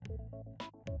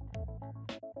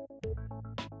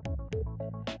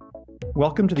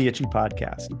Welcome to the ICHE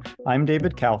Podcast. I'm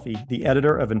David Calfee, the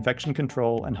editor of Infection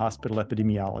Control and Hospital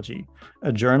Epidemiology,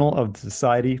 a journal of the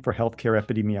Society for Healthcare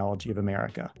Epidemiology of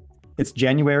America. It's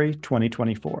January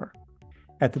 2024.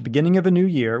 At the beginning of a new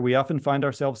year, we often find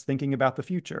ourselves thinking about the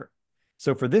future.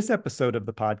 So for this episode of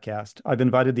the podcast, I've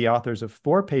invited the authors of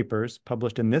 4 papers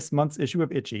published in this month's issue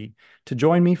of ICHE to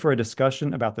join me for a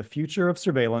discussion about the future of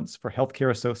surveillance for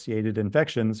healthcare-associated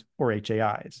infections, or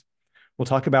HAIs. We'll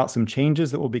talk about some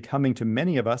changes that will be coming to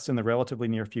many of us in the relatively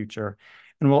near future,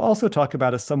 and we'll also talk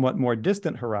about a somewhat more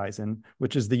distant horizon,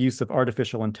 which is the use of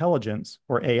artificial intelligence,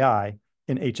 or AI,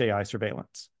 in HAI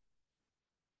surveillance.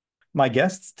 My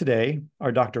guests today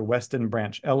are Dr. Westyn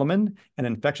Branch-Elliman, an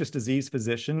infectious disease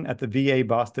physician at the VA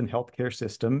Boston Healthcare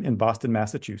System in Boston,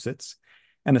 Massachusetts,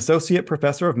 an associate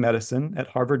professor of medicine at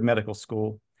Harvard Medical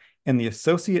School, and the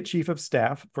Associate Chief of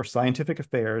Staff for Scientific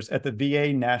Affairs at the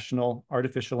VA National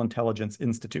Artificial Intelligence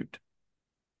Institute.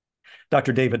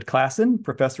 Dr. David Classen,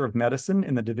 Professor of Medicine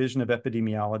in the Division of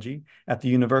Epidemiology at the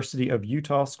University of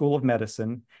Utah School of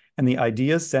Medicine and the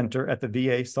Ideas Center at the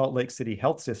VA Salt Lake City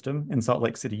Health System in Salt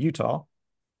Lake City, Utah.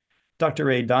 Dr.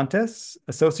 Raymund Dantes,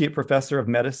 Associate Professor of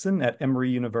Medicine at Emory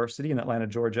University in Atlanta,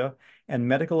 Georgia, and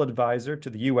Medical Advisor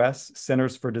to the U.S.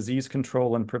 Centers for Disease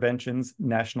Control and Prevention's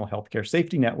National Healthcare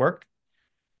Safety Network.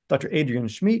 Dr. Adrian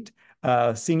Schmid,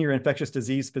 Senior Infectious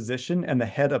Disease Physician and the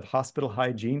Head of Hospital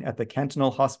Hygiene at the Cantonal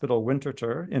Hospital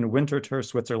Winterthur in Winterthur,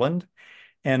 Switzerland.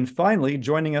 And finally,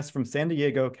 joining us from San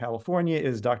Diego, California,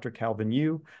 is Dr. Kalvin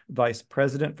Yu, Vice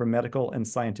President for Medical and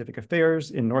Scientific Affairs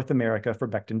in North America for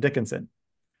Becton Dickinson.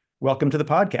 Welcome to the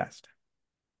podcast.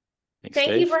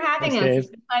 Thank you for having us. It's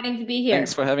exciting to be here.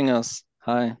 Thanks for having us.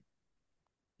 Hi.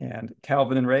 And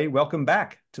Kalvin and Ray, welcome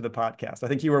back to the podcast. I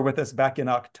think you were with us back in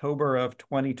October of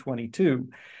 2022.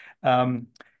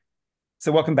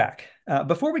 So welcome back.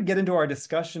 Before we get into our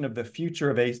discussion of the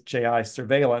future of HAI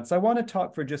surveillance, I want to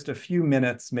talk for just a few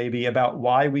minutes maybe about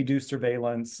why we do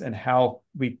surveillance and how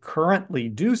we currently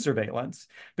do surveillance,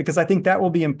 because I think that will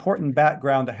be important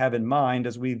background to have in mind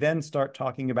as we then start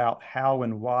talking about how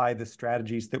and why the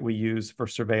strategies that we use for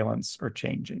surveillance are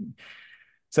changing.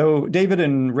 So David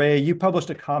and Ray, you published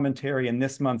a commentary in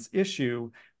this month's issue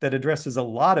that addresses a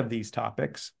lot of these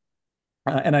topics.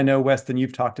 And I know, Westyn,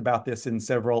 you've talked about this in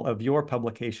several of your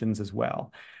publications as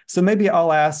well. So maybe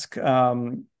I'll ask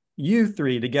you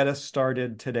three to get us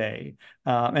started today.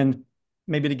 And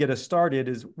maybe to get us started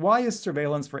is, why is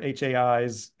surveillance for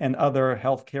HAIs and other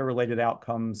healthcare-related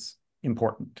outcomes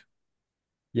important?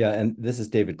 Yeah, and this is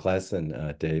David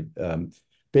Classen, Dave.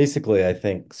 Basically, I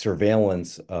think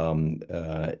surveillance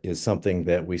is something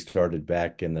that we started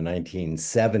back in the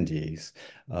 1970s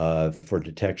for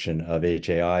detection of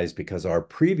HAIs because our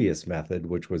previous method,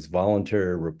 which was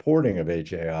voluntary reporting of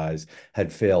HAIs,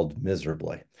 had failed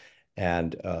miserably.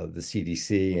 And the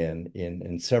CDC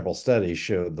in several studies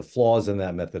showed the flaws in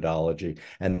that methodology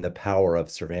and the power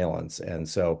of surveillance. And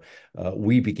so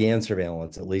we began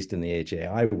surveillance, at least in the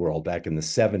HAI world, back in the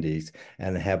 70s,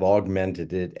 and have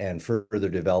augmented it and further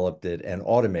developed it and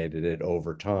automated it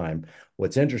over time.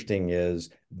 What's interesting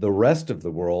is the rest of the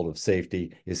world of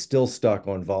safety is still stuck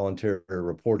on voluntary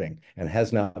reporting and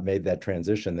has not made that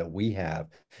transition that we have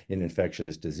in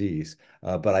infectious disease.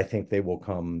 But I think they will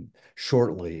come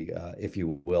shortly, if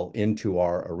you will, into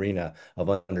our arena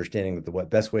of understanding that the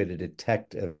best way to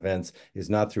detect events is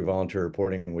not through voluntary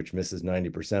reporting, which misses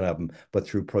 90% of them, but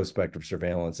through prospective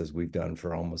surveillance, as we've done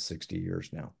for almost 60 years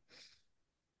now.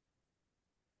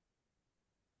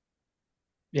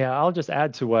 Yeah, I'll just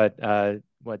add to what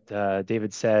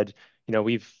David said.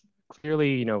 We've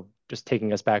clearly, just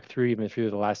taking us back through even through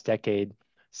the last decade,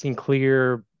 seen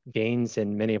clear gains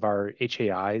in many of our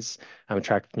HAIs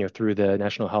tracked, through the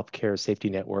National Healthcare Safety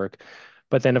Network.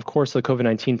 But then, of course, the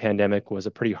COVID-19 pandemic was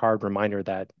a pretty hard reminder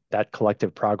that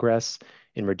collective progress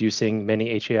in reducing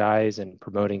many HAIs and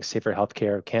promoting safer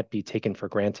healthcare can't be taken for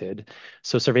granted.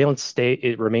 So surveillance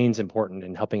it remains important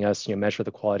in helping us measure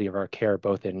the quality of our care,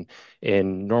 both in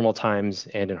normal times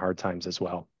and in hard times as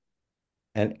well.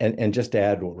 And just to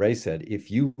add what Ray said,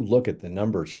 if you look at the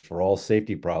numbers for all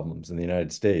safety problems in the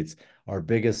United States, our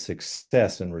biggest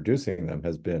success in reducing them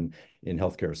has been in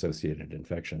healthcare-associated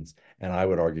infections. And I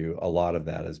would argue a lot of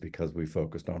that is because we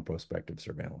focused on prospective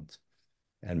surveillance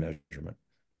and measurement.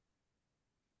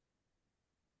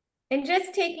 And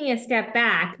just taking a step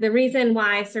back, the reason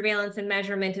why surveillance and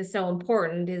measurement is so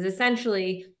important is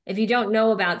essentially, if you don't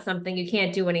know about something, you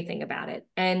can't do anything about it.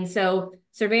 And so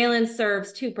surveillance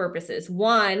serves 2 purposes.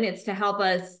 1, it's to help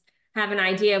us have an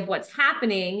idea of what's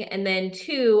happening. And then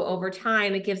 2, over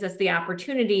time, it gives us the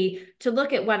opportunity to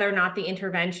look at whether or not the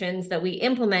interventions that we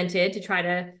implemented to try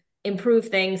to improve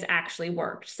things actually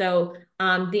worked. So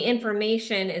the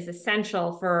information is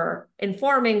essential for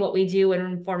informing what we do and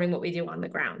informing what we do on the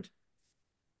ground.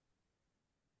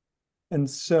 And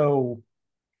so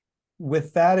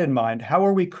with that in mind, how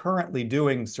are we currently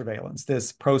doing surveillance,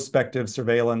 this prospective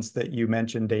surveillance that you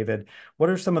mentioned, David? What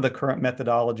are some of the current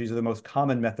methodologies or the most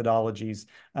common methodologies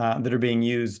that are being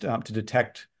used to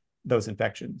detect those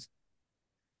infections?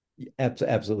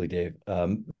 Absolutely, Dave.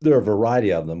 There are a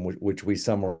variety of them, which we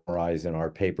summarize in our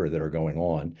paper that are going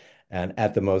on. And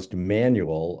at the most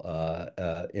manual,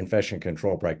 infection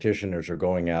control practitioners are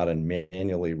going out and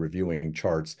manually reviewing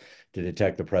charts to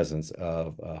detect the presence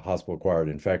of hospital-acquired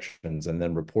infections and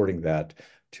then reporting that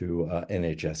to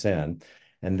NHSN.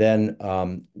 And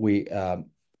then we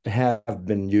have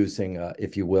been using,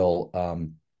 if you will,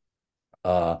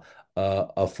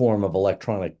 a form of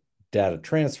electronic data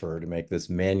transfer to make this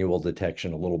manual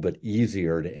detection a little bit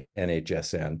easier to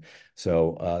NHSN.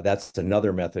 So that's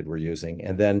another method we're using.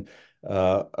 And then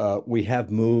we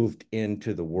have moved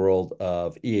into the world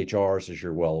of EHRs, as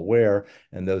you're well aware,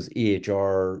 and those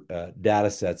EHR data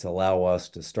sets allow us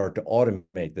to start to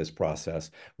automate this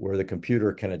process where the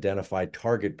computer can identify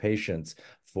target patients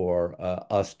for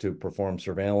us to perform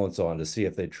surveillance on to see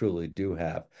if they truly do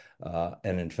have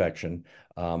an infection.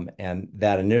 And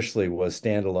that initially was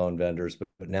standalone vendors,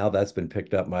 but now that's been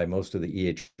picked up by most of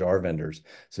the EHR vendors.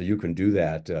 So you can do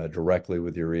that directly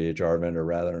with your EHR vendor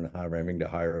rather than having to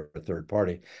hire a third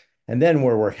party. And then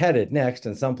where we're headed next,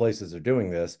 and some places are doing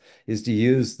this, is to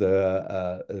use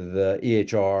the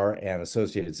EHR and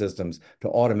associated systems to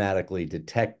automatically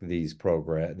detect these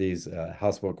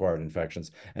hospital-acquired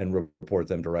infections and report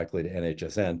them directly to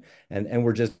NHSN. And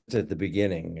we're just at the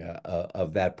beginning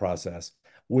of that process,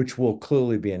 which will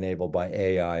clearly be enabled by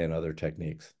AI and other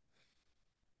techniques.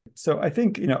 So I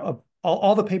think,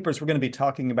 all the papers we're going to be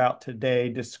talking about today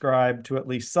describe to at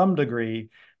least some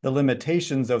degree the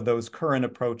limitations of those current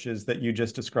approaches that you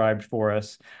just described for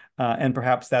us. And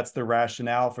perhaps that's the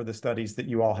rationale for the studies that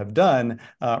you all have done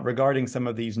regarding some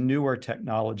of these newer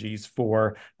technologies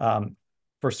for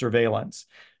surveillance.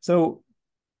 So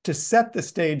to set the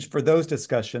stage for those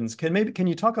discussions, can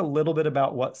you talk a little bit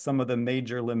about what some of the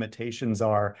major limitations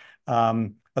are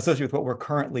associated with what we're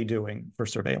currently doing for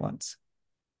surveillance?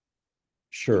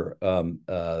 Sure.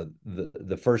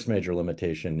 The first major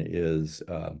limitation is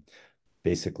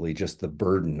basically just the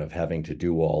burden of having to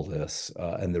do all this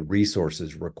and the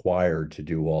resources required to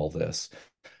do all this.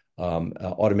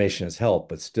 Automation has helped,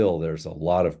 but still there's a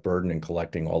lot of burden in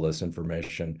collecting all this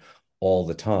information all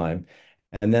the time.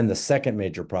 And then the second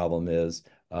major problem is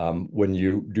when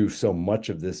you do so much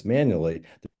of this manually,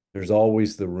 there's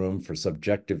always the room for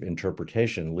subjective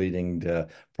interpretation, leading to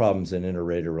problems in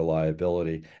inter-rater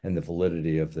reliability and the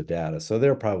validity of the data. So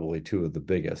they're probably two of the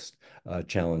biggest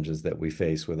challenges that we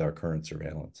face with our current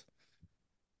surveillance.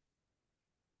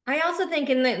 I also think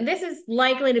this is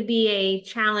likely to be a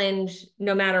challenge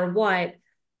no matter what.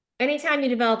 Anytime you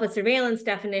develop a surveillance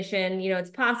definition, it's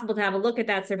possible to have a look at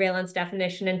that surveillance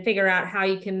definition and figure out how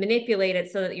you can manipulate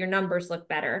it so that your numbers look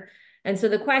better. And so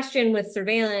the question with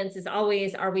surveillance is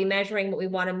always, are we measuring what we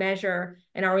want to measure?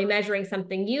 And are we measuring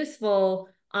something useful?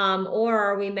 Or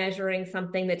are we measuring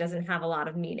something that doesn't have a lot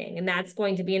of meaning? And that's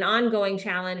going to be an ongoing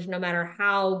challenge, no matter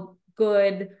how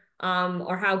good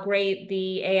or how great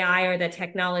the AI or the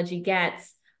technology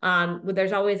gets.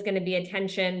 There's always going to be a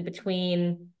tension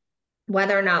between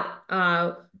whether or not,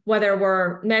 whether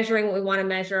we're measuring what we want to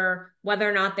measure, whether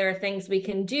or not there are things we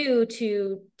can do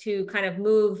to kind of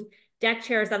move deck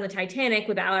chairs on the Titanic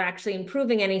without actually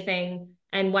improving anything,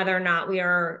 and whether or not we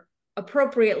are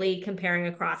appropriately comparing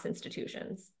across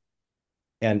institutions.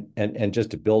 And just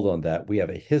to build on that, we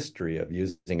have a history of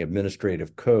using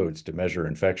administrative codes to measure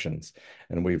infections,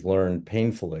 and we've learned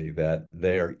painfully that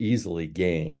they are easily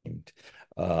gamed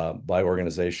by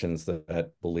organizations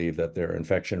that believe that their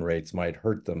infection rates might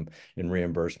hurt them in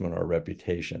reimbursement or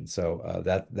reputation. So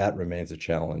that remains a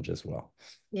challenge as well.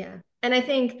 Yeah, and I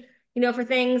think, for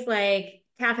things like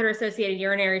catheter-associated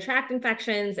urinary tract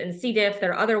infections and C. diff,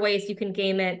 there are other ways you can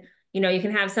game it. You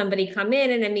can have somebody come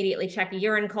in and immediately check a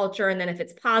urine culture, and then if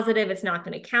it's positive, it's not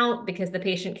going to count because the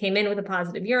patient came in with a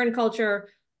positive urine culture.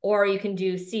 Or you can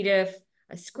do C. diff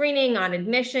screening on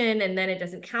admission, and then it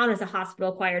doesn't count as a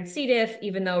hospital-acquired C. diff,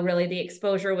 even though really the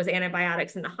exposure was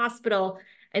antibiotics in the hospital.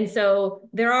 And so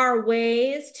there are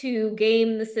ways to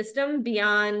game the system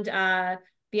beyond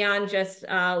just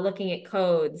looking at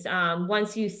codes.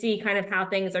 Once you see kind of how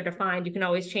things are defined, you can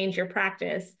always change your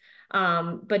practice.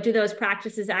 But do those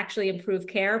practices actually improve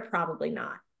care? Probably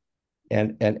not.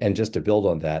 And just to build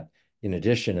on that, in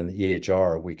addition, in the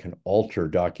EHR, we can alter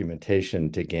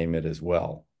documentation to game it as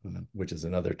well. which is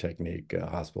another technique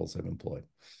hospitals have employed.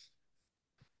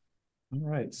 All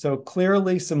right. So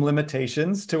clearly some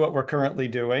limitations to what we're currently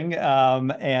doing,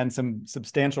 and some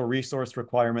substantial resource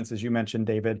requirements, as you mentioned,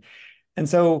 David. And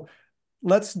so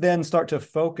let's then start to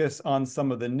focus on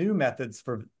some of the new methods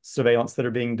for surveillance that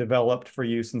are being developed for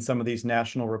use in some of these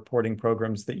national reporting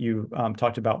programs that you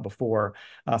talked about before,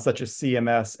 such as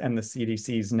CMS and the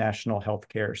CDC's National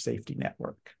Healthcare Safety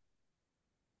Network.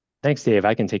 Thanks, Dave.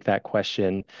 I can take that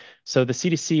question. So the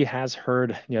CDC has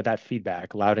heard, that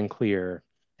feedback loud and clear,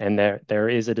 and there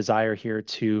is a desire here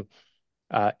to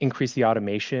increase the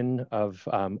automation of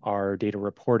our data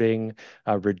reporting,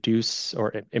 reduce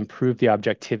or improve the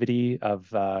objectivity of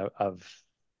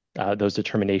those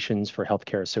determinations for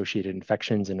healthcare-associated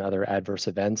infections and other adverse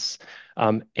events,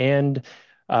 and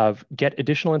get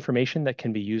additional information that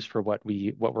can be used for what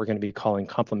we're going to be calling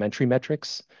complementary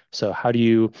metrics. So how do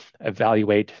you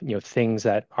evaluate, things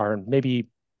that are maybe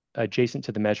adjacent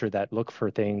to the measure that look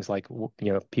for things like,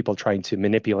 people trying to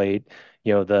manipulate,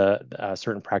 the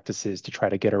certain practices to try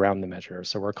to get around the measure.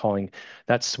 So we're calling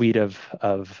that suite of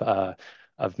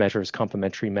measures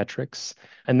complementary metrics.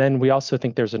 And then we also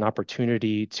think there's an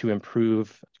opportunity to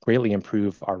greatly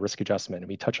improve our risk adjustment. And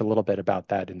we touch a little bit about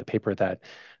that in the paper that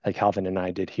Kalvin and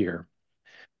I did here.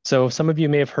 So some of you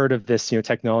may have heard of this,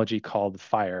 technology called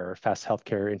FHIR, Fast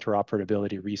Healthcare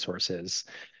Interoperability Resources.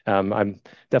 I'm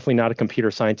definitely not a computer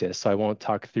scientist, so I won't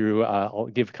talk through. I'll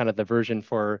give kind of the version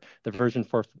for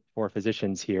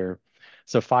physicians here.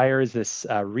 So FHIR is this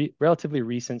relatively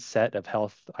recent set of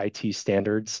health IT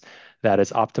standards that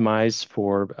is optimized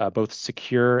for both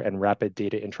secure and rapid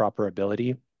data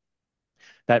interoperability.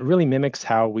 That really mimics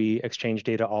how we exchange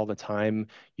data all the time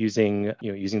using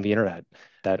the internet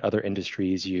that other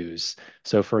industries use.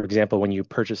 So for example, when you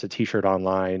purchase a t-shirt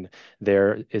online,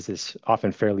 there is this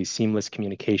often fairly seamless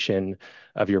communication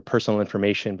of your personal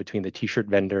information between the t-shirt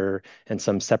vendor and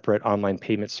some separate online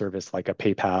payment service like a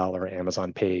PayPal or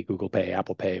Amazon Pay, Google Pay,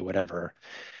 Apple Pay, whatever.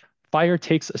 FHIR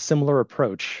takes a similar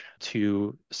approach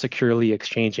to securely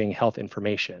exchanging health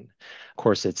information. Of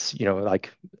course, it's,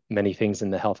 like many things in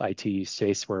the health IT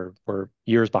space, we're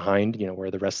years behind,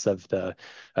 where the rest of the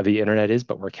internet is,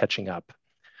 but we're catching up.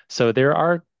 So there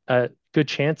are a good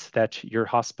chance that your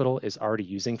hospital is already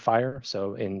using FHIR.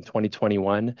 So in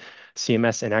 2021,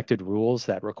 CMS enacted rules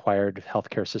that required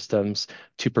healthcare systems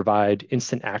to provide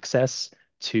instant access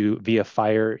via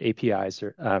FHIR APIs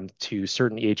to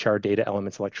certain EHR data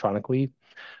elements electronically.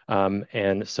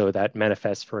 And so that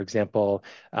manifests, for example,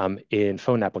 in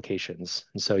phone applications.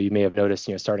 And so you may have noticed,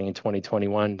 starting in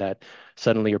 2021, that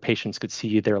suddenly your patients could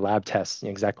see their lab tests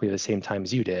exactly the same time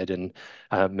as you did. And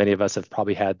many of us have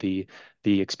probably had the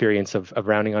experience of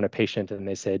rounding on a patient and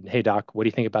they said, "Hey, doc, what do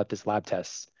you think about this lab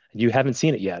test?" You haven't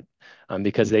seen it yet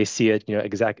because they see it,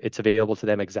 it's available to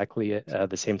them exactly at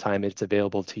the same time it's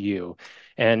available to you.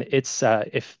 And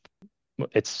if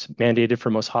it's mandated for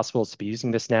most hospitals to be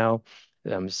using this now.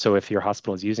 So if your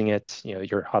hospital is using it,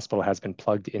 your hospital has been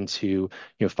plugged into,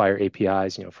 FHIR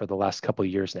APIs, for the last couple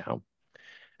of years now.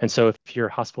 And so if your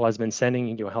hospital has been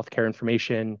sending, healthcare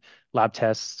information, lab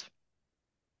tests,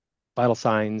 vital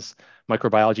signs,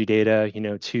 microbiology data,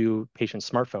 to patient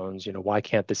smartphones, why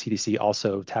can't the CDC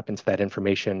also tap into that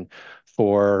information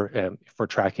for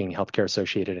tracking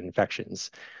healthcare-associated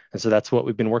infections? And so that's what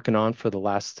we've been working on for the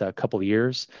last couple of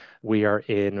years. We are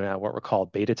in what we're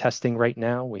called beta testing right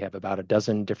now. We have about a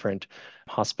dozen different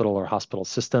hospital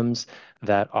systems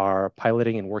that are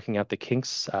piloting and working out the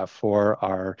kinks for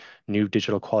our new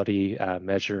digital quality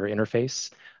measure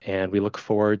interface. And we look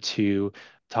forward to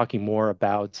talking more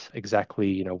about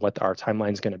exactly what our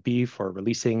timeline is going to be for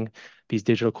releasing these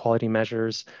digital quality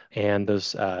measures and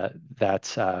those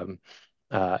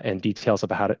and details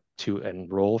about how to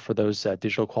enroll for those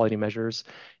digital quality measures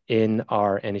in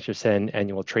our NHSN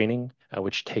annual training,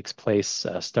 which takes place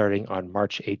starting on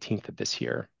March 18th of this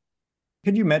year.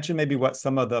 Could you mention maybe what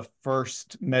some of the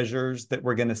first measures that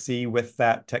we're going to see with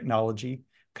that technology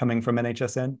coming from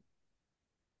NHSN?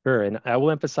 Sure, and I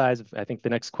will emphasize, I think the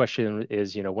next question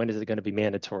is, when is it going to be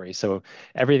mandatory? So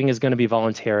everything is going to be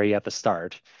voluntary at the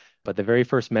start, but the very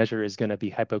first measure is going to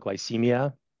be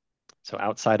hypoglycemia, so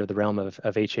outside of the realm of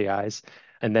HAIs,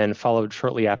 and then followed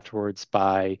shortly afterwards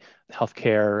by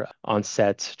healthcare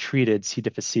onset treated C.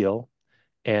 difficile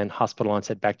and hospital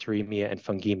onset bacteremia and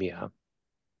fungemia.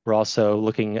 We're also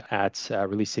looking at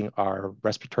releasing our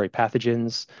respiratory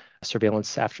pathogens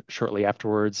surveillance shortly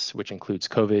afterwards, which includes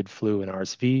COVID, flu, and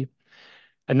RSV.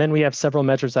 And then we have several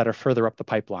measures that are further up the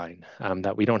pipeline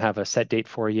that we don't have a set date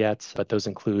for yet, but those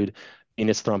include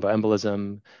venous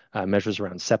thromboembolism, measures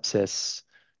around sepsis,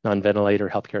 non-ventilator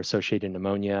healthcare-associated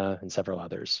pneumonia, and several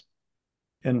others.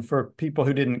 And for people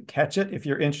who didn't catch it, if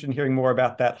you're interested in hearing more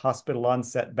about that hospital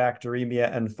onset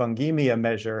bacteremia and fungemia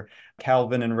measure,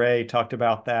 Kalvin and Ray talked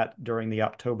about that during the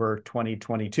October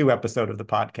 2022 episode of the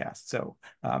podcast. So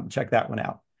check that one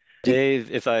out.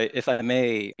 Dave, if I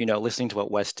may, listening to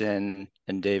what Westyn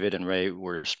and David and Ray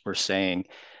were saying,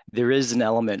 there is an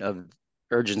element of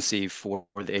urgency for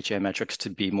the HA metrics to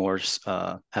be more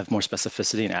have more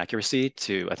specificity and accuracy.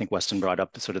 To, I think Westyn brought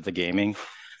up sort of the gaming.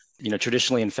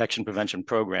 Traditionally infection prevention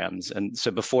programs. And so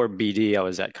before BD, I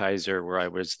was at Kaiser, where I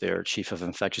was their chief of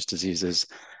infectious diseases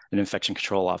and infection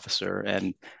control officer.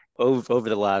 And over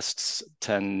the last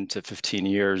 10 to 15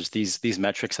 years, these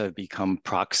metrics have become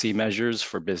proxy measures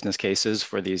for business cases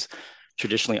for these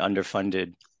traditionally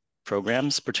underfunded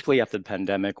programs, particularly after the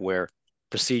pandemic, where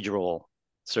procedural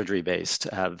surgery-based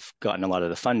have gotten a lot of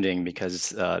the funding because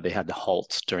they had to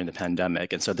halt during the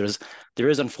pandemic. And so there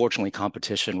is unfortunately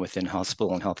competition within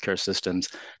hospital and healthcare systems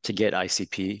to get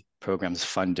ICP programs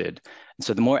funded. And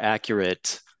so the more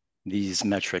accurate these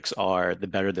metrics are, the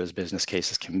better those business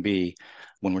cases can be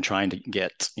when we're trying to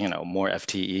get more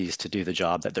FTEs to do the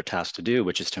job that they're tasked to do,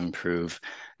 which is to improve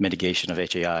mitigation of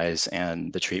HAIs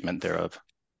and the treatment thereof.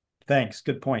 Thanks.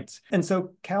 Good points. And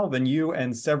so, Kalvin, you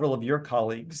and several of your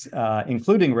colleagues,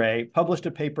 including Ray, published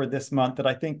a paper this month that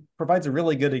I think provides a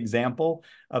really good example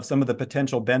of some of the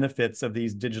potential benefits of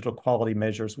these digital quality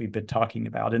measures we've been talking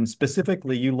about. And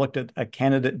specifically, you looked at a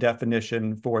candidate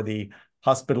definition for the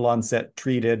hospital onset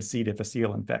treated C.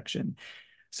 difficile infection.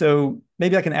 So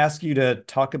maybe I can ask you to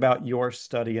talk about your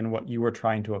study and what you were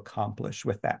trying to accomplish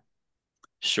with that.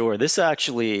 Sure. This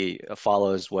actually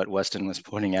follows what Westyn was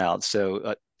pointing out.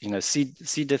 So,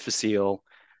 C. difficile,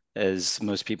 as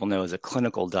most people know, is a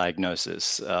clinical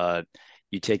diagnosis.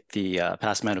 You take the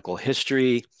past medical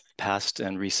history, past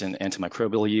and recent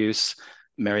antimicrobial use,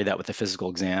 marry that with a physical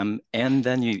exam, and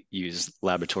then you use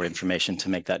laboratory information to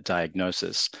make that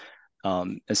diagnosis.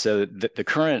 And so the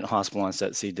current hospital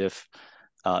onset C. diff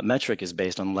metric is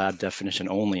based on lab definition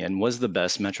only and was the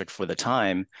best metric for the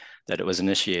time that it was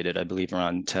initiated, I believe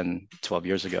around 10, 12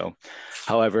 years ago.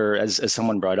 However, as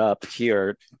someone brought up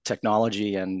here,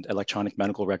 technology and electronic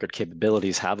medical record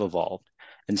capabilities have evolved.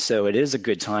 And so it is a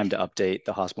good time to update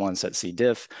the hospital onset C.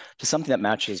 diff to something that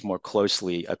matches more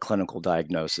closely a clinical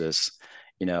diagnosis,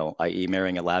 i.e.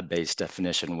 marrying a lab-based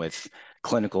definition with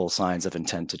clinical signs of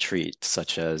intent to treat,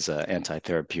 such as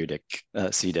anti-therapeutic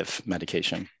C. diff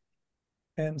medication.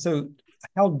 And so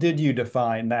how did you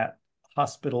define that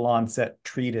hospital onset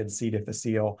treated C.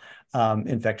 difficile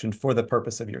infection for the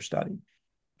purpose of your study?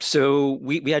 So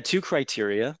we had two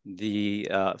criteria. The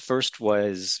first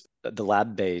was the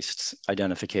lab-based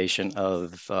identification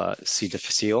of C.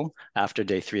 difficile after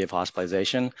day 3 of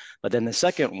hospitalization. But then the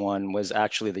second one was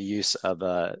actually the use of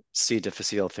a C.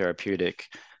 difficile therapeutic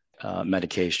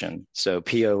medication. So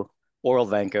PO, oral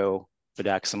vanco,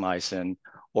 fidaxomicin,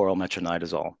 oral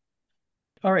metronidazole.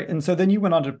 All right. And so then you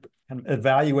went on to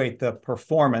evaluate the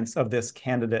performance of this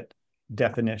candidate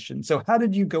definition. So how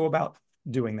did you go about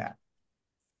doing that?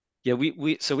 Yeah,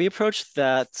 we approached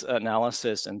that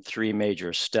analysis in 3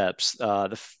 major steps.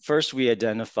 The first, we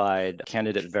identified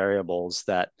candidate variables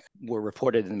that were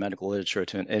reported in the medical literature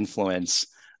to influence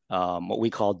what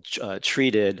we called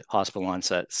treated hospital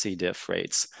onset C. diff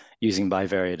rates using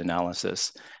bivariate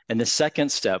analysis. And the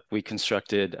second step, we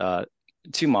constructed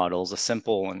 2 models, a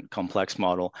simple and complex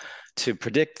model, to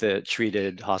predict the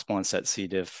treated hospital onset C.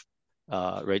 diff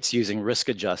rates using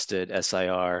risk-adjusted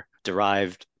SIR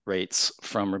derived rates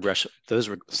from those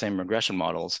same regression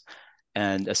models,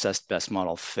 and assessed best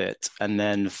model fit. And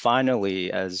then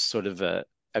finally, as sort of a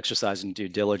exercise in due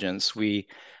diligence, we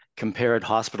compared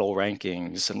hospital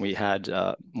rankings, and we had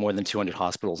more than 200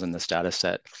 hospitals in this data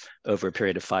set over a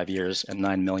period of 5 years and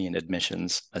 9 million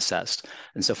admissions assessed.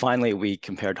 And so finally, we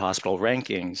compared hospital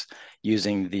rankings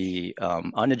using the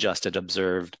unadjusted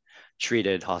observed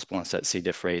treated hospital onset C.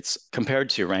 diff rates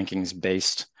compared to rankings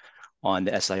based on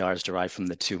the SIRs derived from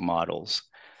the 2 models.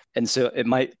 And so it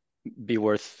might be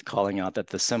worth calling out that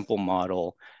the simple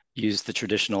model used the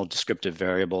traditional descriptive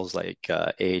variables like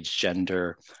age,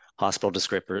 gender, hospital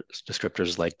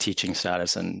descriptors like teaching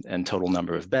status and total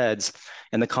number of beds.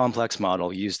 And the complex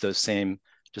model used those same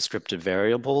descriptive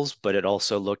variables, but it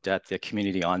also looked at the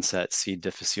community onset C.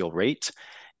 difficile rate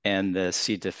and the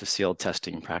C. difficile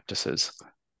testing practices.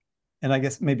 And I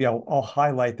guess maybe I'll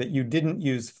highlight that you didn't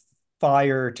use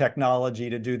FHIR technology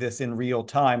to do this in real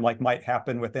time, like might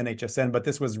happen with NHSN, but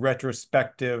this was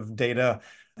retrospective data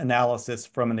analysis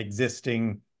from an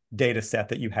existing data set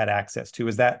that you had access to.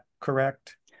 Is that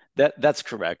correct? That's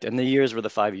correct. And the years were the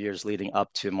 5 years leading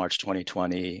up to March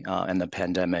 2020 and the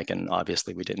pandemic. And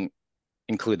obviously we didn't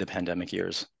include the pandemic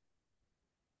years.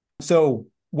 So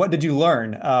what did you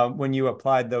learn when you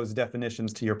applied those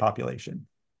definitions to your population?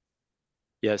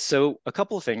 Yeah, so a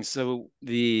couple of things. So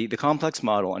the complex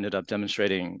model ended up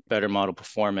demonstrating better model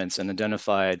performance and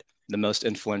identified the most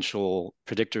influential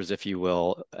predictors, if you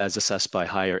will, as assessed by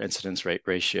higher incidence rate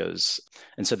ratios.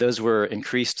 And so those were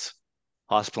increased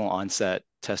hospital onset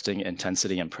testing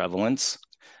intensity and prevalence,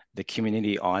 the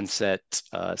community onset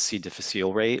C.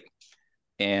 difficile rate,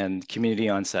 and community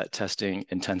onset testing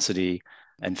intensity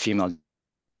and female.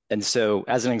 And so,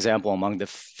 as an example, among the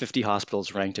 50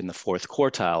 hospitals ranked in the fourth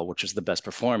quartile, which is the best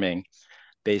performing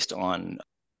based on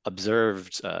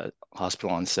observed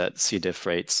hospital onset C. diff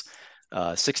rates,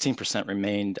 16%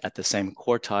 remained at the same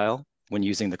quartile when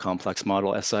using the complex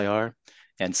model SIR,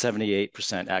 and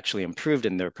 78% actually improved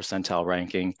in their percentile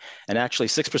ranking, and actually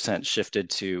 6% shifted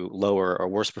to lower or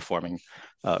worse performing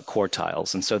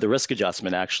quartiles. And so the risk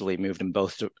adjustment actually moved in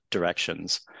both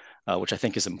directions, which I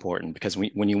think is important, because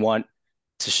when you want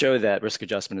to show that risk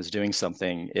adjustment is doing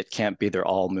something, it can't be they're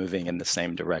all moving in the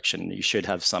same direction. You should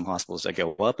have some hospitals that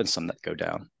go up and some that go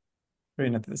down.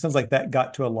 It sounds like that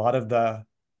got to a lot of the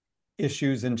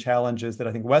issues and challenges that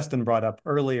I think Westyn brought up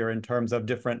earlier in terms of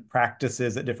different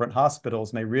practices at different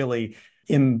hospitals may really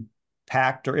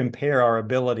impact or impair our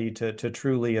ability to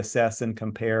truly assess and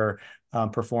compare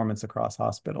performance across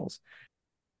hospitals.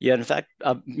 Yeah, in fact,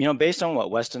 based on what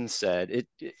Westyn said,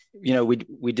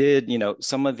 we did,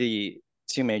 some of the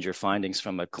two major findings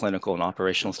from a clinical and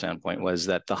operational standpoint was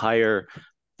that the higher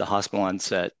the hospital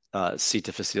onset C.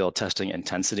 difficile testing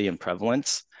intensity and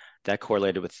prevalence, that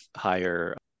correlated with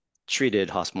higher treated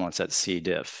hospital onset C.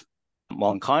 diff.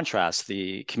 While in contrast,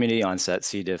 the community onset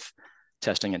C. diff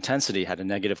testing intensity had a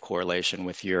negative correlation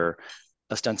with your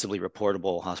ostensibly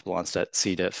reportable hospital onset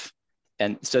C. diff.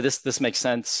 And so this makes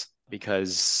sense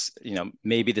because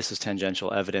maybe this is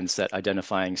tangential evidence that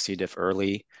identifying C. diff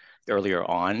earlier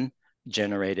on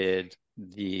generated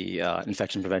the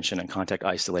infection prevention and contact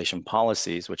isolation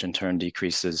policies, which in turn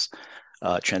decreases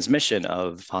transmission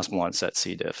of hospital onset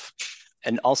C. diff.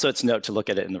 And also it's note to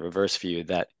look at it in the reverse view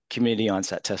that community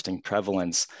onset testing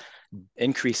prevalence,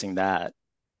 increasing that,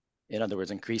 in other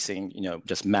words, increasing,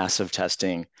 just massive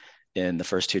testing in the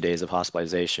first 2 days of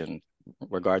hospitalization,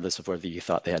 regardless of whether you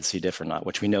thought they had C. diff or not,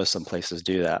 which we know some places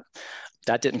do that.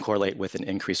 That didn't correlate with an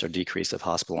increase or decrease of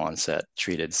hospital onset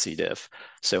treated C. diff.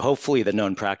 So hopefully the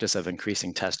known practice of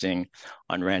increasing testing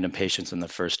on random patients in the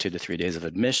first 2 to 3 days of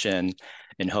admission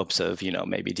in hopes of,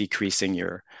 maybe decreasing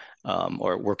your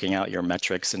or working out your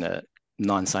metrics in a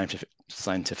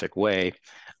non-scientific way,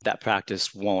 that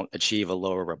practice won't achieve a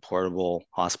lower reportable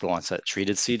hospital onset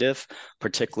treated C. diff,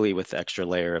 particularly with the extra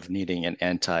layer of needing an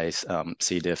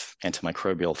anti-C. diff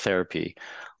antimicrobial therapy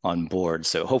on board.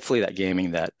 So hopefully that gaming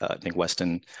that I think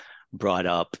Westyn brought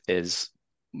up is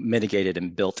mitigated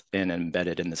and built in and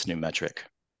embedded in this new metric.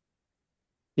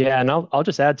 Yeah, and I'll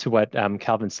just add to what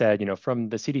Kalvin said. From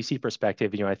the CDC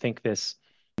perspective, I think this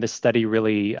study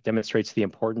really demonstrates the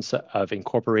importance of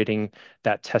incorporating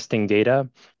that testing data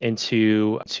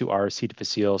into our C.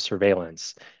 difficile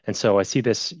surveillance. And so I see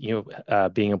this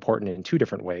being important in two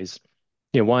different ways.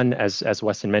 One, as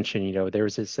Westyn mentioned,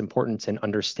 there's this importance in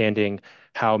understanding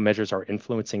how measures are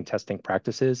influencing testing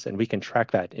practices, and we can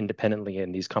track that independently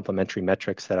in these complementary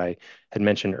metrics that I had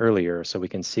mentioned earlier. So we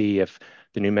can see if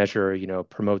the new measure,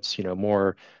 promotes,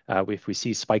 more, if we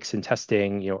see spikes in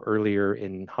testing, earlier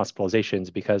in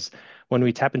hospitalizations, because when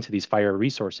we tap into these FHIR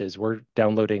resources, we're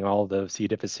downloading all the C.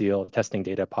 difficile testing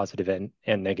data, positive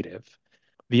and negative.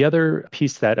 The other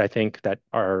piece that I think that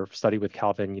our study with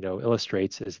Kalvin,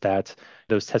 illustrates is that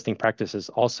those testing practices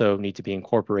also need to be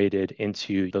incorporated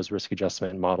into those risk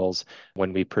adjustment models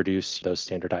when we produce those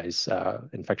standardized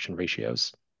infection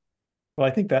ratios. Well,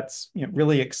 I think that's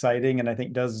really exciting, and I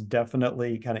think does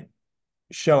definitely kind of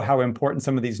show how important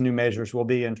some of these new measures will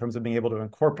be in terms of being able to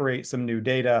incorporate some new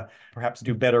data, perhaps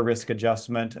do better risk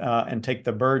adjustment, and take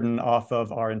the burden off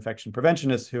of our infection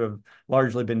preventionists who have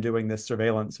largely been doing this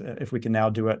surveillance, if we can now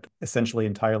do it essentially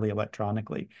entirely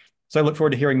electronically. So I look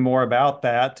forward to hearing more about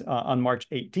that on March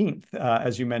 18th,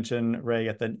 as you mentioned, Ray,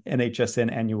 at the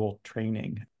NHSN annual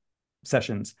training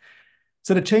sessions.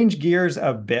 So to change gears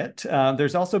a bit,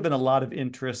 there's also been a lot of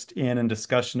interest in and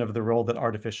discussion of the role that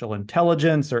artificial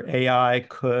intelligence or AI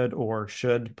could or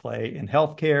should play in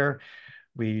healthcare.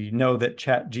 We know that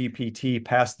ChatGPT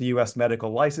passed the U.S.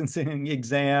 medical licensing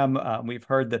exam. We've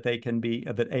heard that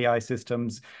that AI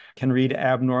systems can read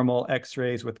abnormal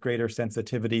X-rays with greater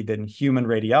sensitivity than human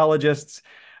radiologists.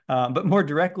 But more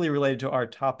directly related to our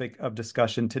topic of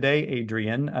discussion today,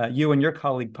 Adrian, you and your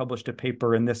colleague published a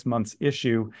paper in this month's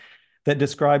issue that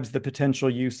describes the potential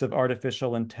use of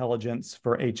artificial intelligence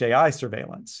for HAI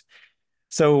surveillance.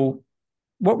 So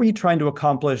what were you trying to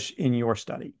accomplish in your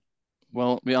study?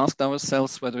 Well, we asked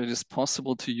ourselves whether it is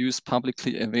possible to use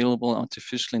publicly available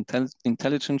artificial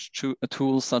intelligence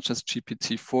tools such as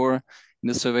GPT-4 in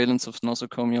the surveillance of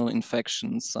nosocomial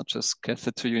infections, such as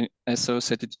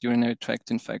catheter-associated urinary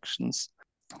tract infections.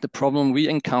 The problem we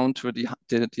encountered,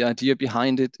 the idea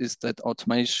behind it, is that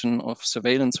automation of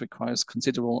surveillance requires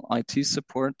considerable IT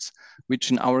support,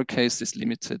 which in our case is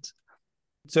limited.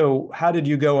 So how did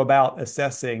you go about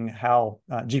assessing how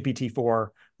GPT-4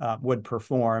 would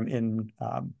perform in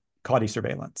CAUTI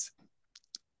surveillance?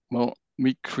 Well,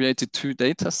 we created two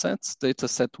data sets,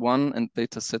 dataset 1 and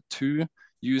dataset 2,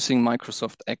 using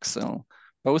Microsoft Excel.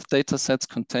 Both data sets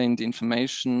contained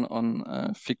information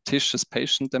on fictitious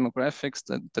patient demographics,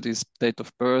 that is date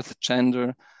of birth,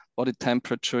 gender, body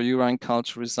temperature, urine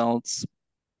culture results,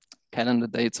 calendar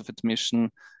dates of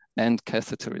admission, and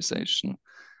catheterization.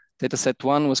 Dataset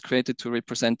 1 was created to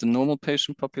represent the normal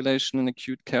patient population in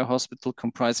acute care hospital,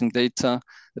 comprising data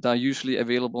that are usually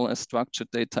available as structured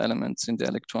data elements in the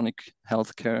electronic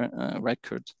healthcare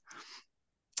record.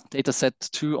 Dataset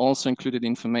 2 also included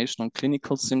information on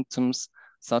clinical symptoms,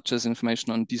 such as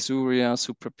information on dysuria,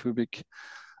 suprapubic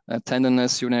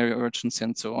tenderness, urinary urgency,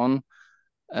 and so on.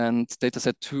 And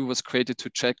dataset 2 was created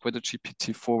to check whether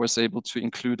GPT-4 was able to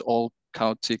include all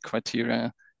CAUTI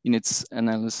criteria in its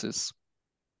analysis.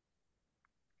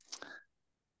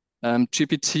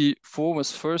 GPT-4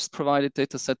 was first provided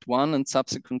dataset 1 and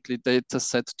subsequently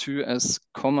dataset 2 as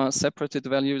comma-separated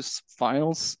values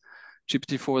files.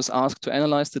 GPT-4 was asked to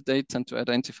analyze the data and to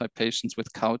identify patients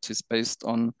with CAUTIs based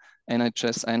on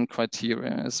NHS-N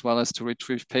criteria, as well as to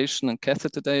retrieve patient and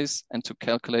catheter days and to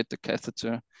calculate the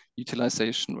catheter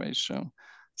utilization ratio.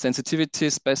 Sensitivity,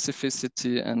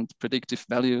 specificity, and predictive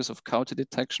values of CAUTI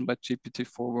detection by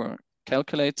GPT-4 were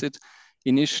calculated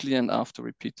initially and after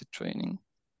repeated training.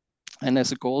 And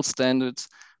as a gold standard,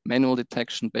 manual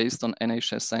detection based on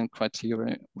NHS-N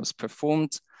criteria was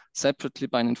performed separately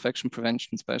by an infection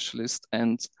prevention specialist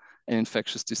and an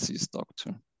infectious disease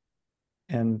doctor.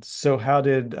 And so how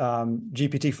did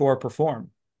GPT-4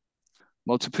 perform?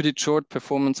 Well, to put it short,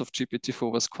 performance of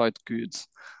GPT-4 was quite good.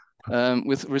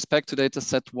 With respect to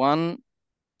dataset 1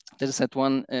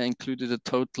 included a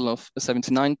total of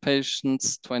 79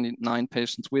 patients, 29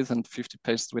 patients with and 50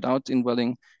 patients without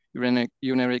indwelling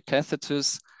urinary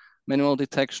catheters. Manual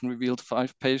detection revealed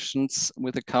 5 patients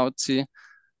with a CAUTI,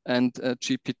 and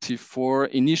GPT-4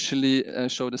 initially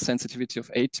showed a sensitivity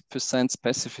of 80%,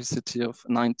 specificity of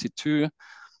 92%,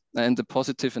 and a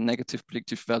positive and negative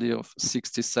predictive value of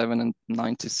 67 and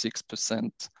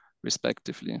 96%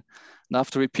 respectively. And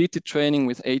after repeated training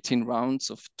with 18 rounds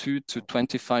of 2 to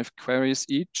 25 queries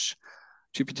each,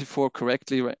 GPT-4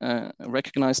 correctly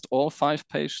recognized all 5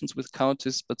 patients with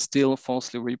CAUTIs, but still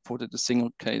falsely reported a single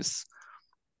case.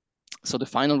 So the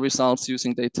final results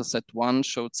using dataset 1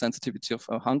 showed sensitivity of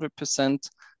 100%,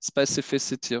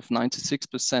 specificity of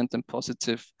 96%, and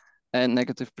positive and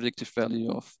negative predictive value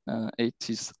of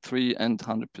 83 and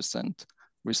 100%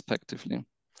 respectively.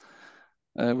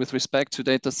 With respect to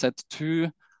dataset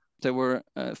 2, there were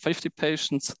 50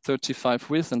 patients, 35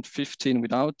 with and 15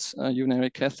 without urinary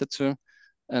catheter.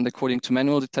 And according to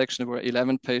manual detection, there were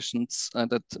 11 patients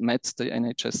that met the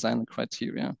NHS-N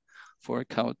criteria for a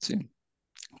CAUTI.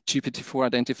 GPT-4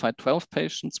 identified 12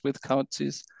 patients with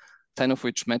CAUTIs, 10 of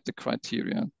which met the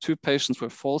criteria. 2 patients were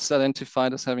falsely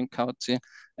identified as having CAUTI,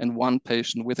 and 1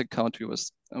 patient with a CAUTI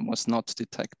was not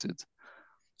detected.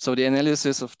 So the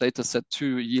analysis of dataset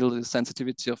 2 yielded a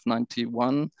sensitivity of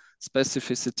 91,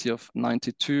 specificity of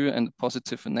 92, and a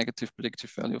positive and negative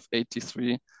predictive value of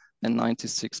 83 and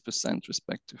 96%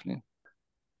 respectively.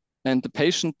 And the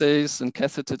patient days and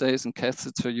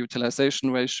catheter utilization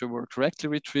ratio were correctly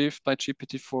retrieved by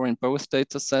GPT-4 in both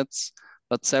data sets,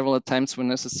 but several attempts were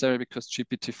necessary because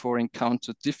GPT-4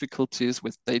 encountered difficulties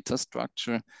with data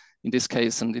structure in this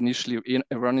case and initially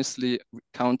erroneously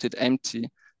counted empty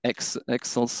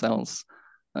Excel cells.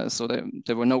 So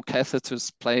there were no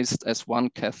catheters placed as one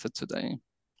catheter day.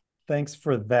 Thanks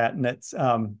for that. And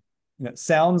it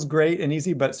sounds great and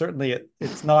easy, but certainly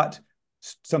it's not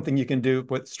something you can do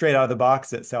straight out of the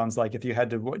box. It sounds like if you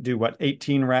had to do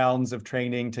 18 rounds of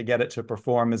training to get it to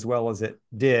perform as well as it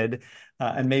did,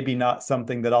 and maybe not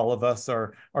something that all of us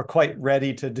are quite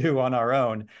ready to do on our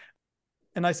own.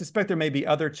 And I suspect there may be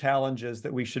other challenges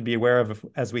that we should be aware of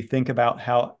as we think about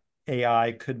how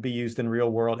AI could be used in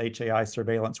real world HAI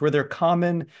surveillance. Were there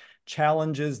common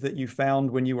challenges that you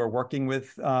found when you were working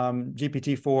with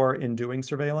GPT-4 in doing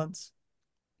surveillance?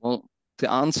 Well,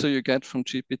 the answer you get from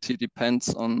GPT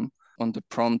depends on the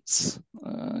prompts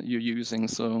you're using.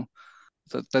 So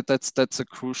that's a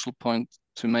crucial point.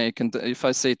 to make. And if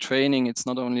I say training, it's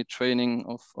not only training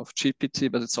of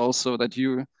GPT, but it's also that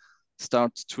you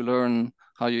start to learn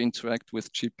how you interact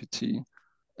with GPT.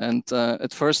 And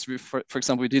at first, for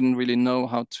example, we didn't really know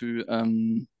how to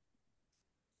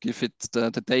give it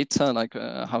the data, like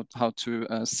how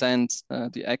to send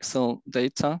the Excel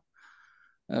data,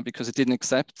 because it didn't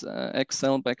accept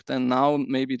Excel back then. Now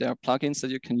maybe there are plugins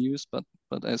that you can use, but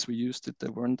as we used it,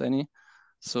 there weren't any.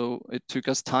 So it took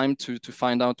us time to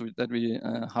find out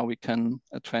that how we can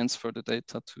transfer the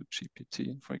data to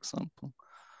GPT, for example.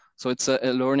 So it's a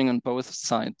learning on both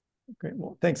sides. Great.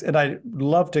 Well, thanks. And I'd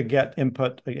love to get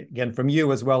input again from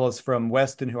you as well as from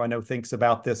Westyn, who I know thinks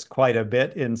about this quite a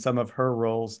bit in some of her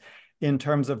roles, in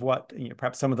terms of what,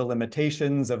 perhaps some of the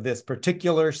limitations of this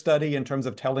particular study in terms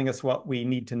of telling us what we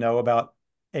need to know about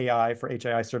AI for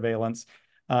HAI surveillance,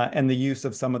 and the use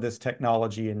of some of this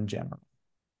technology in general.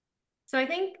 So I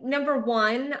think number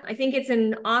one, I think it's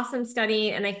an awesome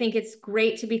study, and I think it's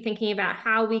great to be thinking about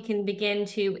how we can begin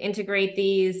to integrate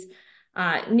these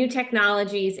new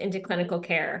technologies into clinical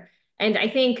care. And I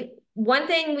think one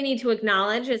thing we need to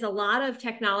acknowledge is a lot of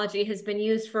technology has been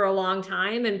used for a long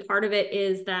time, and part of it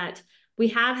is that we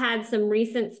have had some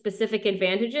recent specific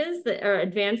advances that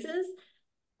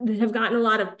have gotten a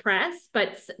lot of press,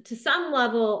 but to some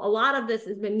level, a lot of this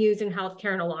has been used in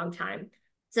healthcare in a long time.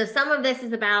 So some of this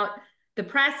is about the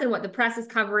press and what the press is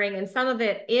covering, and some of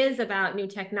it is about new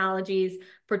technologies,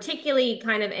 particularly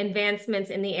kind of advancements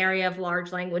in the area of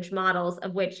large language models,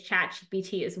 of which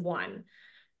ChatGPT is one.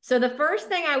 So the first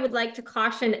thing I would like to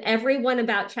caution everyone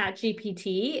about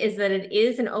ChatGPT is that it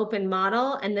is an open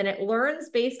model and that it learns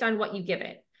based on what you give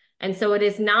it. And so it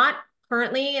is not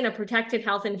currently in a protected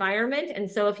health environment. And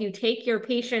so if you take your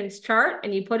patient's chart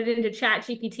and you put it into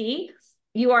ChatGPT,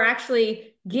 you are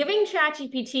actually giving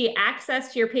ChatGPT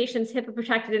access to your patient's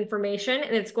HIPAA-protected information,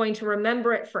 and it's going to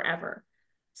remember it forever.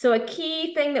 So a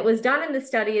key thing that was done in the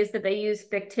study is that they used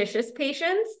fictitious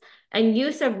patients, and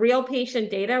use of real patient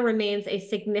data remains a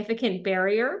significant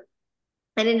barrier,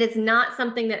 and it is not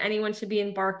something that anyone should be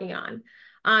embarking on.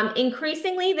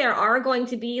 Increasingly, there are going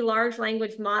to be large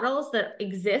language models that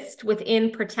exist within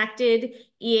protected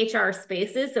EHR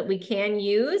spaces that we can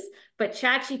use, but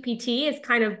ChatGPT is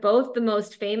kind of both the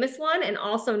most famous one and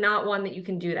also not one that you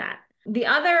can do that. The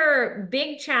other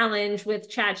big challenge with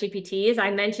ChatGPT, as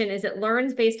I mentioned, is it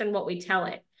learns based on what we tell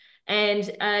it. And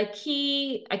a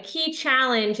key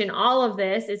challenge in all of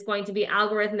this is going to be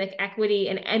algorithmic equity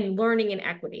and learning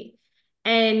inequity.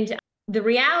 And the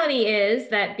reality is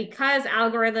that because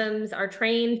algorithms are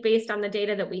trained based on the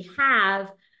data that we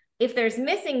have, if there's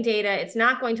missing data, it's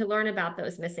not going to learn about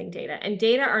those missing data. And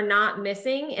data are not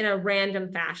missing in a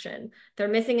random fashion. They're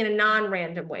missing in a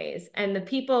non-random ways. And the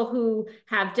people who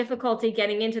have difficulty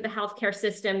getting into the healthcare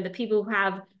system, the people who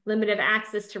have limited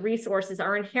access to resources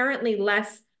are inherently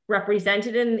less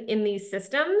represented in these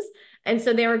systems. And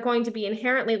so they are going to be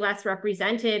inherently less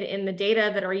represented in the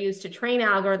data that are used to train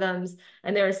algorithms.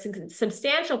 And there is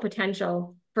substantial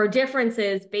potential for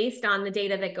differences based on the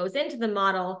data that goes into the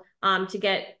model to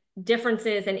get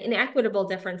differences and inequitable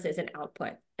differences in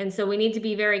output. And so we need to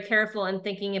be very careful in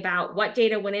thinking about what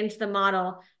data went into the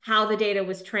model, how the data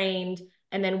was trained,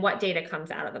 and then what data comes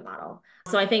out of the model.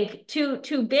 So I think two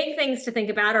big things to think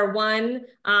about are one,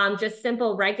 just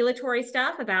simple regulatory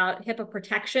stuff about HIPAA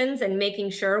protections and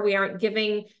making sure we aren't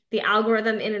giving the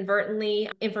algorithm inadvertently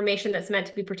information that's meant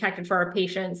to be protected for our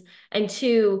patients. And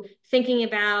two, thinking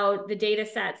about the data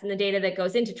sets and the data that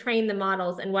goes in to train the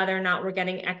models and whether or not we're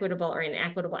getting equitable or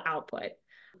inequitable output.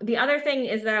 The other thing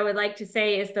is that I would like to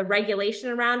say is the regulation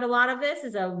around a lot of this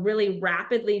is a really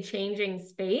rapidly changing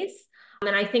space.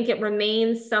 And I think it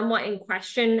remains somewhat in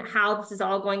question how this is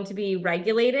all going to be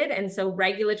regulated. And so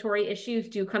regulatory issues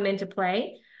do come into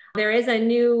play. There is a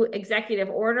new executive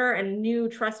order and new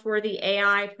trustworthy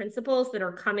AI principles that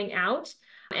are coming out.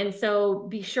 And so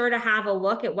be sure to have a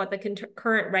look at what the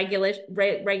current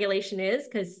regulation is,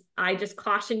 because I just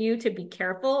caution you to be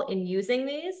careful in using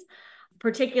these,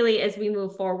 particularly as we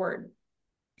move forward.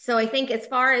 So I think as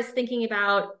far as thinking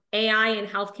about AI in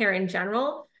healthcare in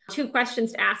general, two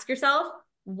questions to ask yourself.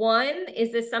 One,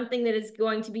 is this something that is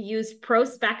going to be used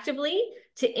prospectively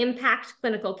to impact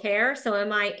clinical care? So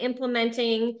am I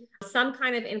implementing some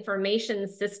kind of information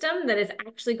system that is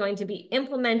actually going to be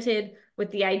implemented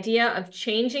with the idea of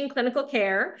changing clinical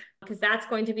care? Because that's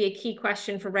going to be a key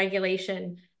question for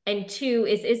regulation. And two,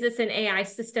 is this an AI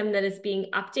system that is being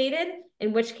updated,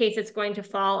 in which case it's going to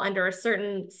fall under a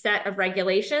certain set of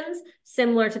regulations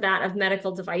similar to that of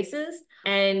medical devices?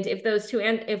 And if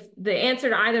if the answer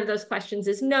to either of those questions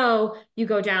is no, you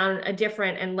go down a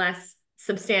different and less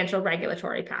substantial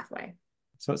regulatory pathway.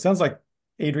 So it sounds like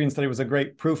Adrian study was a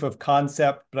great proof of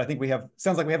concept, but I think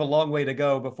sounds like we have a long way to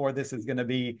go before this is going to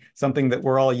be something that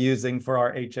we're all using for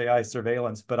our HAI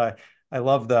surveillance. But I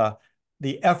love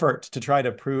the effort to try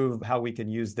to prove how we can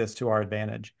use this to our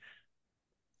advantage.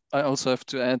 I also have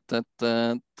to add that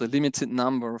the limited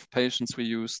number of patients we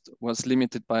used was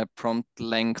limited by a prompt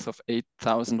length of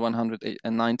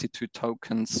 8,192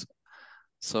 tokens.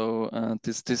 So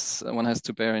this one has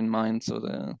to bear in mind.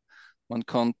 So one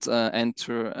can't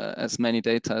enter as many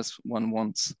data as one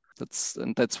wants. That's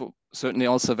certainly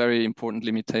also a very important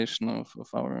limitation of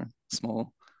our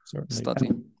small study.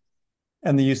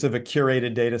 And the use of a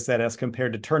curated data set as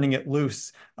compared to turning it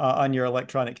loose on your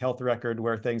electronic health record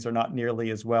where things are not nearly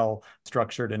as well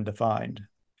structured and defined.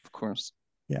 Of course.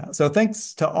 Yeah. So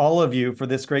thanks to all of you for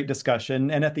this great discussion.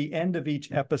 And at the end of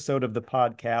each episode of the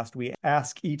podcast, we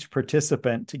ask each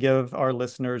participant to give our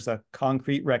listeners a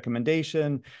concrete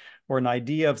recommendation or an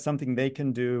idea of something they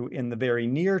can do in the very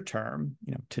near term,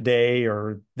 today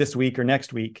or this week or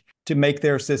next week, to make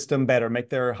their system better, make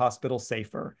their hospital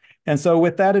safer. And so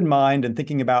with that in mind, and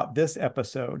thinking about this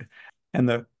episode and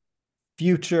the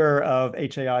future of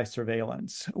HAI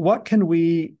surveillance, what can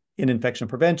we in infection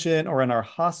prevention or in our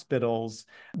hospitals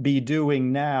be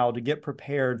doing now to get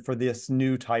prepared for this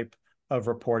new type of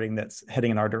reporting that's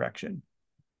heading in our direction?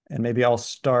 And maybe I'll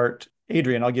start.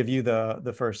 Adrian, I'll give you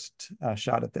the first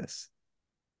shot at this.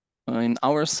 In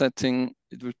our setting,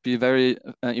 it would be very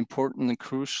important and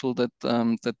crucial that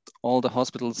that all the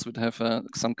hospitals would have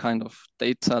some kind of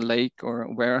data lake or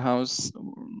warehouse,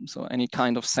 so any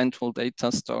kind of central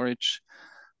data storage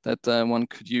that one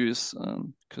could use,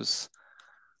 because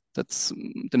that's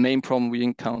the main problem we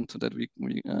encounter, that we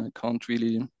can't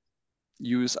really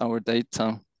use our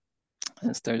data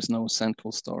as there is no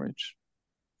central storage.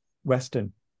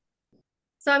 Westyn.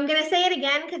 So I'm going to say it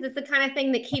again because it's the kind of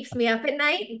thing that keeps me up at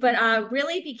night, but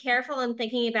really be careful in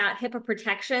thinking about HIPAA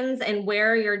protections and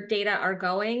where your data are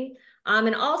going,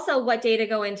 and also what data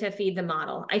go in to feed the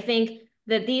model. I think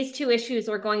that these two issues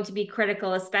are going to be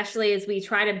critical, especially as we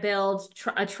try to build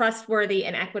a trustworthy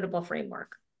and equitable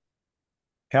framework.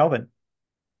 Calvin.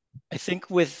 I think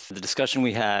with the discussion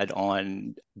we had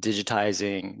on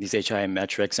digitizing these HII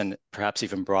metrics and perhaps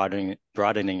even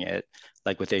broadening it,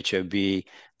 like with HOB,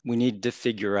 we need to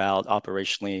figure out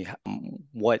operationally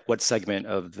what segment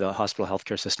of the hospital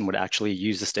healthcare system would actually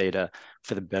use this data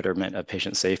for the betterment of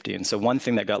patient safety. And so one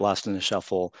thing that got lost in the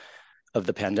shuffle of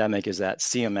the pandemic is that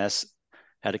CMS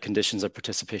had a conditions of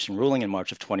participation ruling in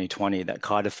March of 2020 that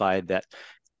codified that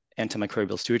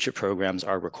antimicrobial stewardship programs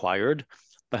are required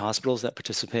by hospitals that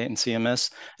participate in CMS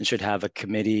and should have a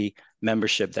committee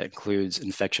membership that includes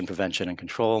infection prevention and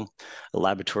control, a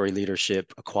laboratory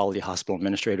leadership, a quality hospital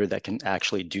administrator that can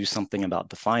actually do something about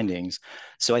the findings.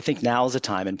 So I think now is the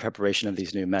time, in preparation of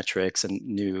these new metrics and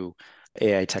new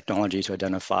AI technology to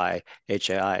identify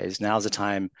HAIs, now's the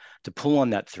time to pull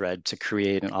on that thread to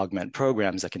create and augment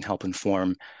programs that can help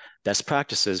inform best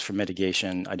practices for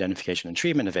mitigation, identification, and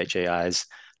treatment of HAIs,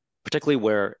 particularly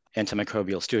where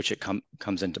antimicrobial stewardship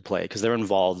comes into play, because they're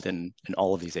involved in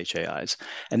all of these HAIs.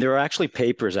 And there are actually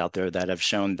papers out there that have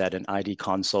shown that an ID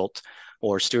consult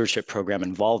or stewardship program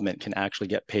involvement can actually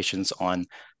get patients on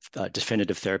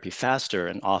definitive therapy faster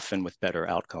and often with better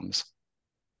outcomes.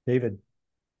 David.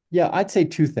 Yeah, I'd say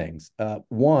two things.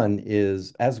 One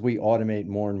is, as we automate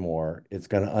more and more, it's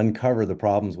going to uncover the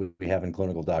problems we have in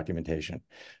clinical documentation.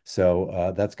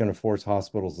 So that's going to force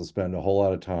hospitals to spend a whole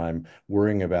lot of time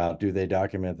worrying about, do they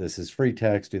document this as free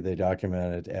text? Do they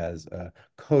document it as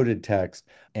coded text?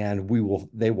 And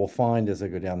they will find, as they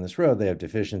go down this road, they have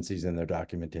deficiencies in their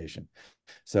documentation.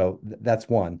 So that's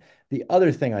one. The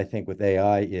other thing I think with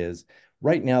AI is,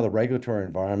 right now, the regulatory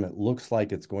environment looks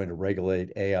like it's going to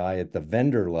regulate AI at the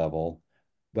vendor level,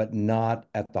 but not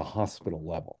at the hospital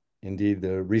level. Indeed,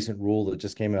 the recent rule that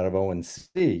just came out of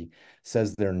ONC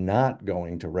says they're not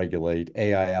going to regulate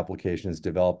AI applications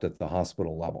developed at the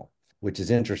hospital level, which is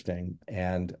interesting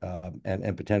and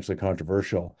potentially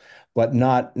controversial, but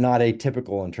not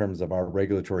atypical in terms of our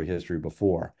regulatory history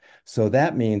before. So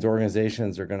that means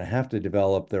organizations are going to have to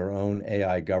develop their own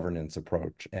AI governance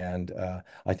approach. And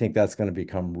I think that's going to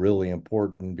become really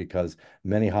important because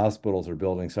many hospitals are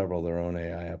building several of their own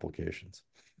AI applications.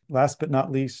 Last but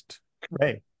not least,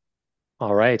 Ray.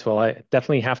 All right. Well, I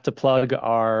definitely have to plug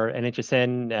our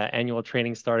NHSN annual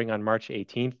training starting on March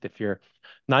 18th. If you're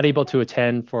not able to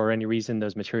attend for any reason,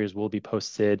 those materials will be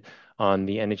posted on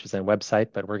the NHSN website,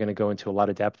 but we're going to go into a lot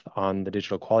of depth on the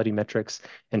digital quality metrics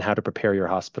and how to prepare your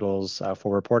hospitals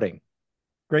for reporting.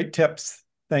 Great tips.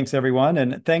 Thanks, everyone.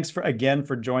 And thanks again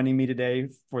for joining me today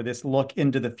for this look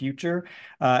into the future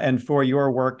and for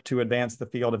your work to advance the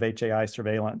field of HAI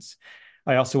surveillance.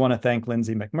 I also want to thank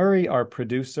Lindsay McMurray, our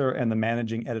producer and the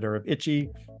managing editor of ICHE.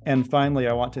 And finally,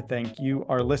 I want to thank you,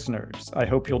 our listeners. I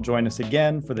hope you'll join us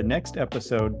again for the next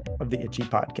episode of the ICHE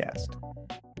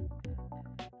Podcast.